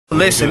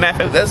Listen, man,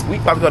 we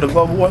about to go to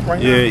Global War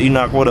right now. Yeah,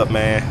 Enoch, what up,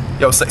 man?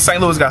 Yo,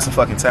 St. Louis got some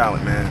fucking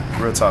talent, man.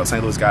 Real talk,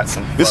 St. Louis got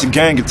some. It's a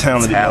gang of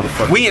talented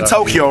motherfuckers. We in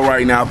Tokyo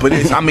right now, but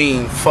it's, I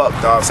mean, fuck,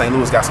 dog. St.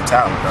 Louis got some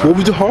talent, dog. What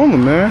we do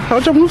Harlem, man?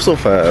 How'd y'all move so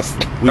fast?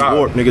 We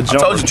warp, nigga. Jumper. I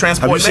told you,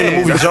 transport. Have you seen the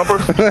movie Jumper?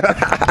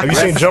 Have you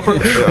seen Jumper? We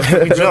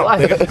jump,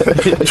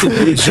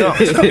 nigga. We jump.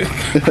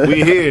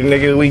 We here,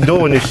 nigga. We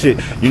doing this shit.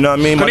 You know what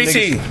I mean?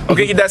 Konnichi.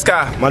 Okay, get that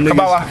sky. My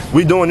niggas,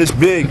 we doing this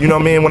big. You know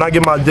what I mean? When I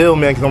get my deal,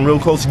 man, because I'm real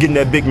close to getting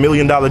that big $1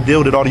 million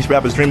deal that all these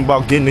rappers dream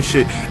about getting this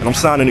shit, and I'm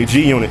signing a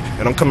G unit,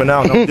 and I'm coming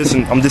out, and I'm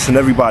dissing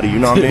everybody. You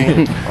know what I mean?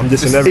 I'm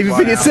dissing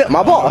everybody. Even 50 Cent,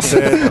 my boss.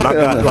 And I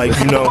got like,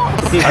 you know,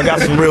 I got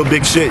some real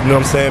big shit. You know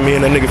what I'm saying? Me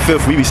and that nigga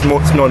Fifth, we be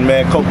snorting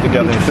mad coke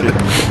together and shit.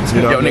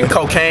 You know, yo, nigga,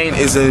 cocaine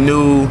is the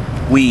new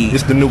weed.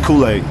 It's the new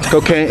Kool-Aid.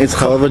 Cocaine is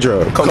hell of a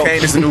drug.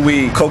 Cocaine is the new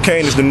weed.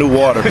 Cocaine is the new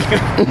water.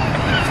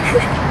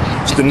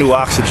 It's the new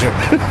oxygen.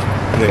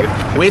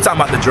 Nigga. We ain't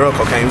talking about the drug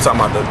cocaine. We talking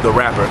about the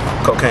rapper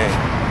cocaine.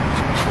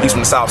 He's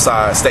from the South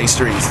Side, State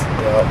Streets.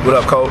 Yep. What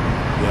up, Coke?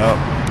 Yep.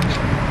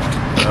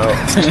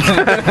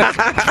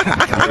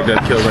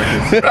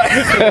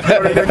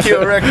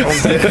 Kill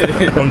records.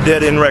 From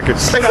Dead End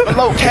Records. They got the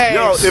low cash.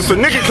 Yo, if a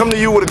nigga come to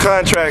you with a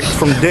contract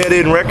from Dead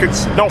End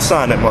Records, don't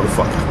sign that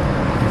motherfucker.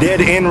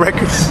 Dead End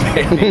Records.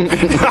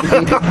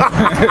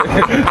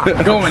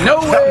 Going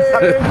nowhere.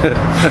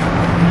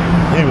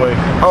 Anyway,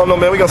 I don't know,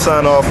 man. We gonna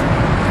sign off.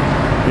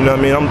 You know what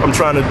I mean? I'm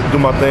trying to do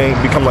my thing,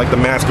 become like the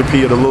Master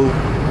P of the Lou.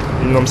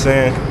 You know what I'm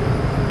saying?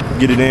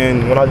 Get it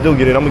in. When I do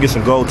get it, I'm gonna get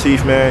some gold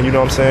teeth, man. You know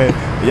what I'm saying?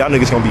 Y'all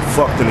niggas gonna be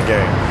fucked in the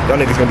game. Y'all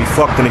niggas gonna be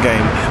fucked in the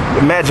game.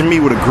 Imagine me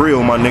with a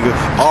grill, my nigga.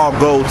 All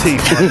gold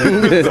teeth.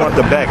 Front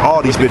to back,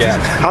 all these bitches.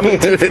 How many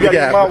teeth you got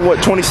in my,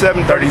 what,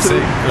 27,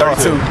 32?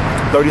 32.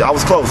 30, I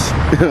was close.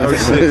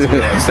 36.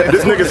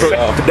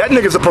 That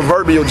nigga's a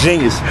proverbial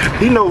genius.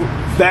 He know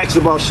facts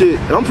about shit,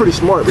 and I'm pretty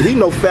smart, but he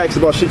know facts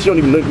about shit you don't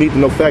even need to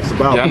know facts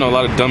about. Yeah, I know a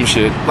lot of dumb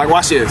shit. Like,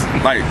 watch this.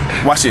 Like,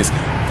 watch this.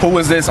 Who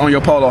is this on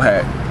your polo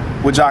hat?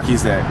 What jockey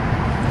is that?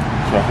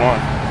 Ralph Lauren.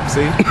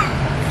 See?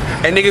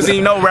 And niggas didn't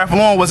even know Ralph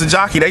Lauren was a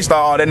jockey. They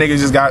thought, oh, that nigga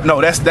just got, no,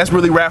 that's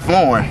really Ralph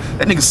Lauren.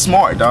 That nigga's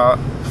smart, dog.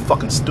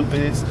 Fucking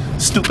stupid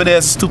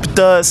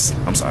does.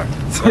 I'm sorry.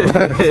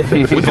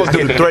 We supposed to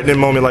do the threatening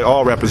moment like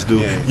all rappers do.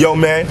 Yeah. Yo,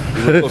 man.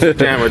 The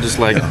camera just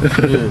like,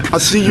 I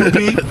see you,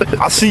 B.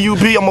 I see you,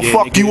 B. I'ma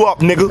fuck you up,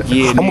 nigga.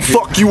 Yeah, I'ma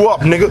fuck you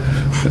up, nigga.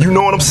 You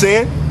know what I'm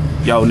saying?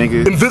 Yo,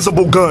 nigga.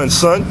 Invisible gun,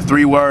 son.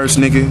 3 words,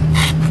 nigga.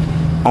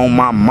 On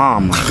my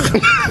mama.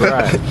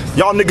 Right.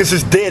 Y'all niggas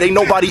is dead. Ain't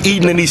nobody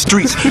eating in these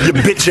streets. You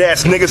bitch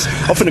ass niggas.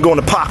 I'm finna go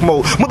into Pac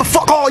mode.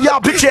 Motherfuck all y'all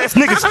bitch ass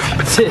niggas.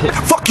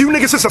 Fuck you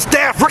niggas. It's a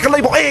staff, record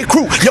label, and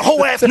crew. Your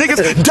whole ass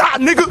niggas die,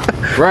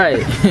 nigga.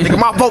 Right. Nigga,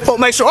 my vote for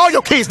make sure all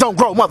your kids don't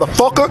grow,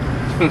 motherfucker.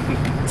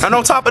 And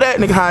on top of that,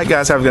 nigga, hi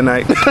guys, have a good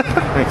night.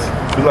 Thanks.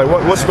 He's like,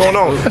 what's going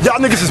on? Y'all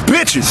niggas is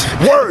bitches.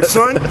 Word,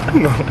 son.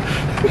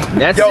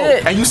 That's Yo,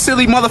 it. and you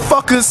silly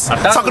motherfuckers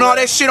talking all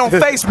that shit on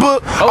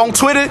Facebook, on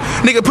Twitter,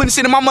 nigga putting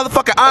shit in my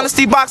motherfucking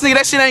honesty box, nigga.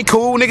 That shit ain't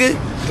cool, nigga.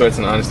 threats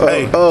in the honesty.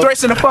 Hey,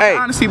 threats in the fucking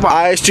honesty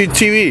box.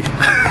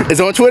 IAstreetTV. It's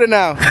on Twitter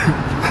now.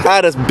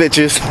 Hide us,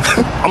 bitches.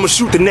 I'ma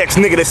shoot the next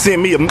nigga that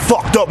send me a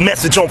fucked up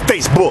message on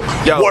Facebook.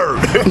 Yo, word.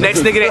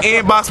 Next nigga that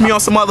inbox me on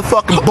some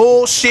motherfucking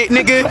bullshit,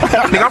 nigga.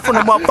 Nigga, I'm from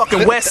the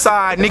motherfucking west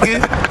side,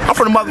 nigga. I'm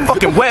from the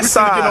motherfucking west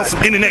side. Get on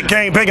some internet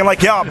gang banging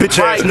like y'all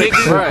bitch right, ass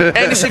niggas. Right.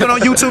 And this shit going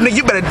on YouTube, nigga.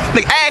 You better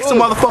ask the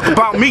motherfucker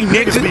about me,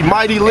 nigga. Be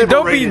mighty liberated.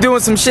 Don't be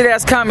doing some shit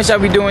ass comments y'all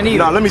be doing either.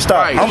 Nah, let me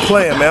stop. Right. I'm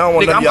playing, man. I don't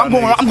want nigga, to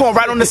I'm going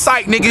right on the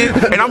site,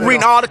 nigga. And I'm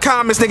reading all the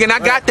comments, nigga. And I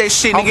got that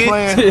shit,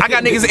 nigga. I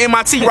got niggas at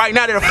MIT right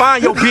now that'll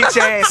find your bitch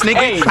ass,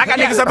 nigga. I got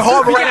niggas up in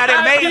Harvard right now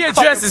that made IP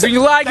addresses. When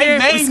you log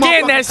in, we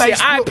scan that shit.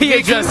 IP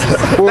addresses.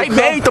 They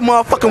made the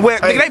motherfucking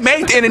web, nigga. They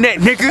made the internet,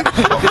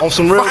 nigga. On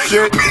some real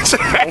shit.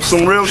 On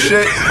some real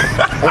shit.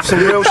 On some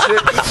real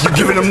shit. You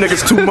giving them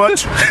niggas too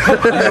much.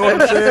 You know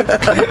what I'm saying?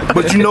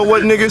 But you know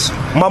what, niggas?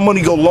 My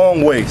money go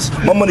long ways.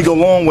 My money go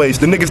long ways.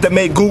 The niggas that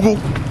made Google,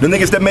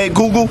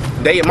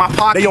 they in my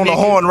pocket. They on the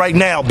horn right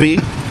now, B.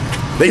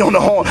 They on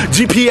the horn.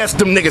 GPS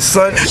them niggas,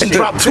 son, and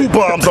drop 2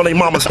 bombs on their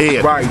mama's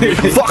head. Right.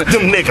 Fuck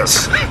them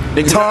niggas.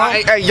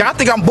 Hey, y'all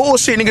think I'm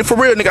bullshit, nigga? For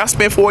real, nigga. I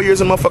spent 4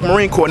 years in motherfucking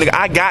Marine Corps, nigga.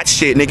 I got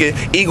shit, nigga.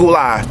 Eagle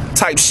eye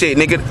type shit,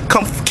 nigga.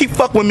 Come keep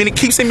fucking with me, nigga.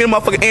 Keep sending me the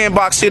motherfucking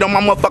inbox shit on my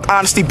motherfucking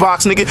honesty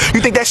box, nigga.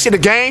 You think that shit a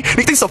game?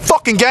 You think it's a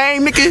fucking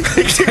game, nigga?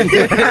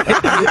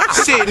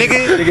 Shit,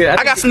 nigga.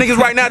 I got some niggas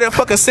right now that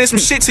fucking send some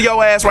shit to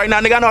your ass right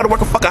now, nigga. I know how to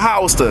work a fucking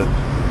Hollister.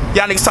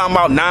 Y'all niggas talking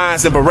about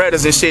 9s and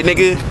Berettas and shit,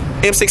 nigga.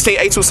 M16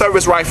 A2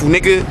 service rifle,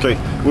 nigga. Okay,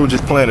 we were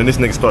just playing and this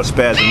nigga starts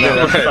spazzing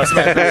now. I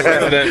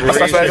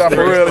start spazzing out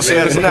for real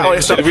shit. It's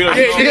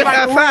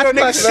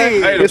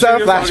our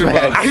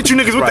flashback. I hit you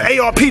niggas with the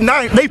ARP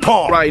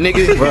napalm. Right,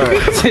 nigga.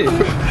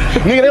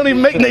 Nigga, they don't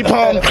even make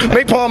napalm.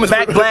 Napalm is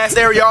back blast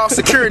area all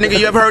secure, nigga.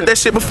 You ever heard that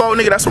shit before,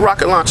 nigga? That's a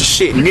rocket launcher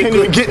shit, nigga. You can't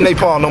even get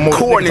napalm no more.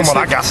 Coordinates. Come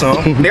on, I got some.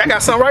 Nigga, I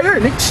got some right here,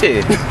 nigga.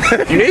 Shit.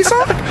 You need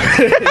some?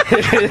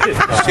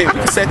 Shit, we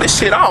can set this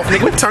shit off,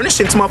 nigga. We can turn this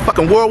shit into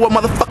motherfucking World War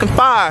motherfucking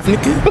 5, nigga.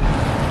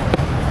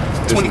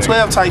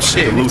 2012 type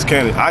shit. Loose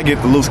cannon. I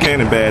get the loose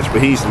cannon badge,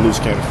 but he's the loose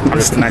cannon. For real.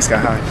 That's the nice guy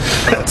high.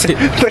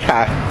 Look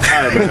high.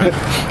 Alright, man.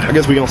 I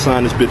guess we gonna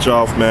sign this bitch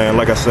off, man.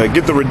 Like I said,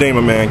 get the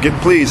Redeemer, man.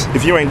 Please,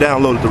 if you ain't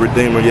downloaded the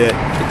Redeemer yet,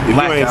 if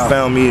you ain't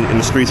found me in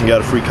the streets and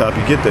got a free copy,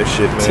 get that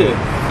shit,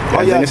 man. Oh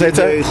yeah,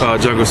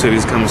 Jungle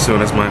City's coming soon.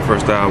 That's my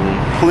first album.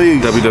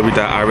 Please.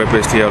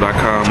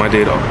 www.irepstl.com. I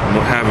did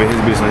having his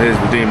beats on his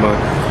Redeemer.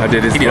 I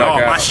did his. He did all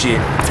my shit.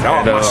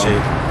 All my shit.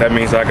 That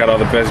means I got all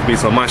the best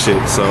beats on my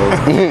shit. So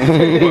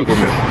work with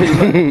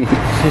me.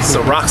 It's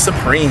a rock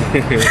supreme.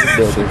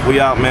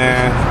 We out,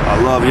 man.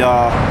 I love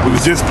y'all. We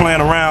was just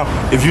playing around.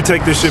 If you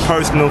take this shit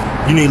personal,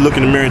 you need to look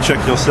in the mirror and check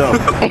yourself.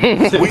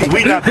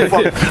 we not the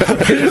fuck.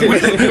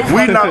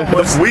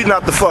 we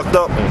not the fucked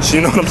up ones.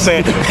 You know what I'm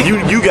saying?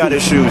 You got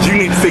issues. You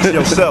need to fix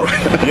yourself.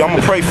 Yo, I'm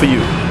gonna pray for you.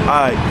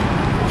 All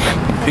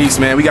right. Peace,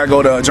 man. We gotta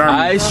go to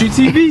Germany.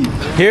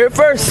 IAstreetTV. Hear it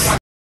first.